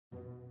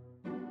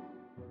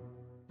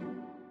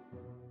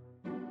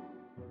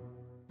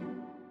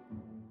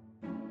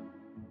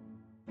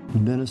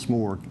Dennis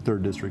Moore,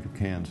 3rd District of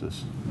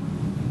Kansas.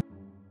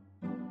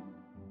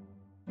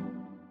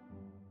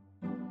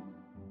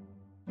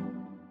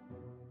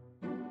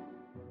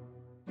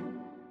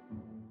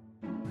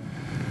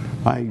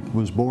 I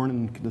was born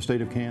in the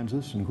state of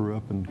Kansas and grew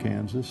up in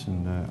Kansas,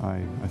 and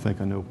I think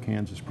I know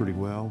Kansas pretty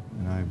well,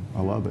 and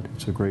I love it.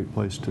 It's a great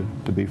place to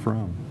be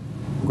from,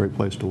 a great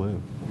place to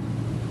live.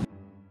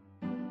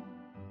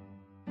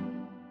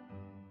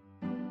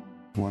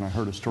 When I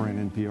heard a story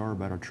on NPR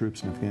about our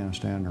troops in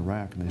Afghanistan and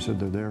Iraq, and they said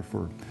they're there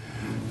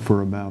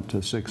for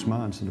about 6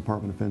 months, the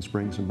Department of Defense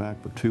brings them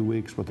back for 2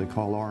 weeks, what they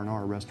call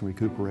R&R, rest and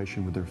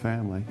recuperation, with their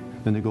family.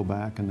 Then they go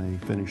back and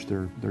they finish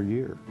their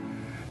year.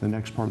 The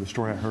next part of the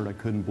story I heard, I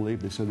couldn't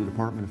believe. They said the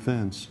Department of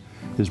Defense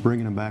is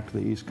bringing them back to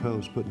the East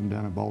Coast, putting them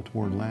down in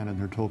Baltimore, Atlanta, and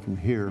they're told from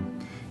here,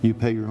 you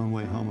pay your own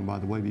way home, and by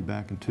the way, be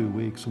back in 2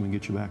 weeks and we can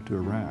get you back to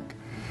Iraq.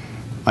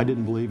 I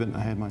didn't believe it, and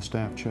I had my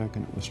staff check,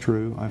 and it was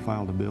true. I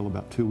filed a bill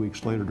about 2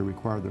 weeks later to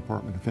require the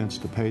Department of Defense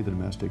to pay the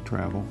domestic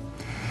travel.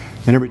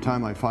 And every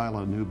time I file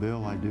a new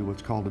bill, I do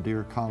what's called a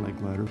Dear Colleague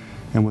letter.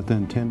 And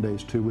within 10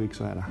 days, 2 weeks,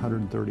 I had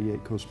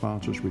 138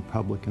 co-sponsors,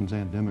 Republicans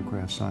and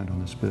Democrats, signed on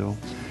this bill.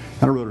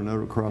 And I wrote a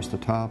note across the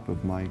top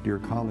of my Dear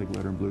Colleague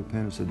letter in blue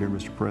pen. It said, Dear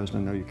Mr.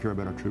 President, I know you care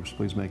about our troops.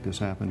 Please make this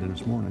happen.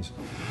 Dennis Moore.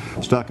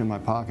 I stuck in my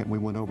pocket, and we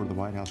went over to the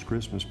White House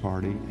Christmas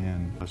party,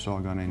 and I saw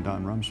a guy named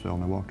Don Rumsfeld,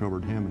 and I walked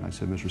over to him, and I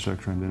said, Mr.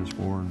 Secretary, I'm Dennis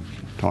Moore, and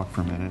talked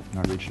for a minute.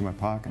 And I reached in my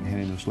pocket and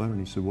handed him this letter, and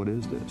he said, what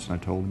is this? And I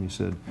told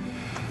him,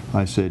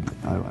 I said,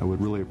 I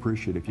would really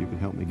appreciate if you could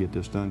help me get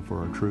this done for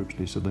our troops. And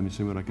he said, let me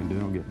see what I can do,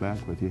 and I'll get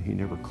back with you. He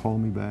never called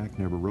me back,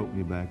 never wrote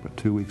me back, but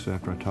 2 weeks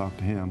after I talked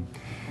to him,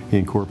 he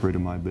incorporated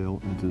my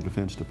bill into the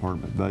Defense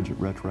Department budget,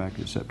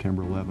 retroactive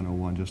September 11,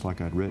 01, just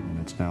like I'd written.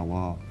 It's now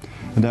law.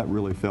 And that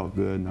really felt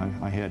good.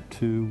 And I had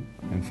two,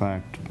 in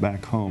fact,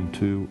 back home,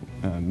 two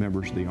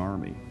members of the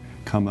Army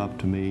come up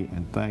to me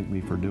and thank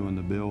me for doing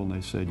the bill, and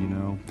they said, you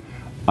know,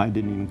 I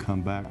didn't even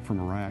come back from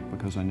Iraq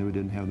because I knew I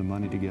didn't have the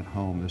money to get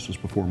home. This was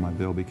before my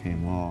bill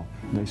became law.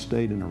 And they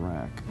stayed in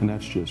Iraq, and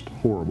that's just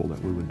horrible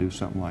that we would do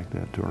something like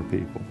that to our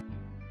people.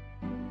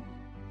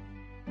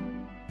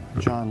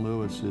 John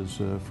Lewis is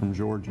from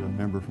Georgia, a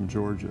member from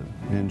Georgia,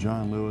 and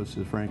John Lewis,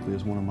 frankly,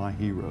 is one of my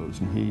heroes,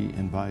 and he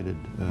invited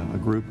a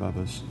group of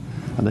us,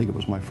 I think it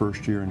was my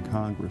first year in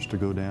Congress, to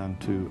go down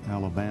to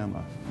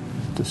Alabama,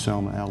 to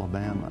Selma,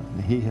 Alabama.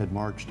 And he had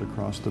marched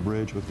across the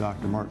bridge with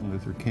Dr. Martin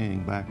Luther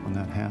King back when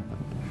that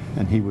happened,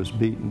 and he was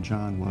beaten,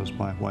 John was,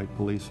 by white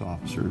police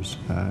officers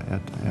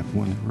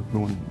when they were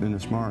going in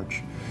this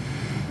march.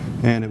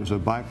 And it was a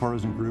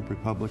bipartisan group,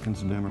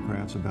 Republicans and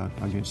Democrats. About,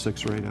 again,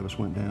 6 or 8 of us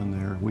went down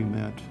there. We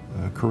met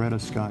Coretta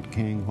Scott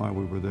King while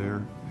we were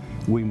there.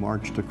 We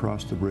marched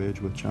across the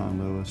bridge with John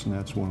Lewis, and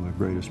that's one of the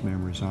greatest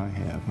memories I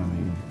have. I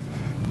mean,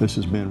 this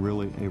has been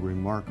really a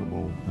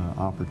remarkable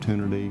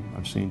opportunity.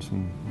 I've seen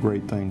some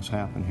great things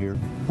happen here.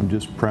 I'm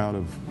just proud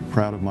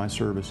of my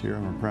service here,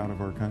 and I'm proud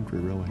of our country,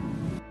 really.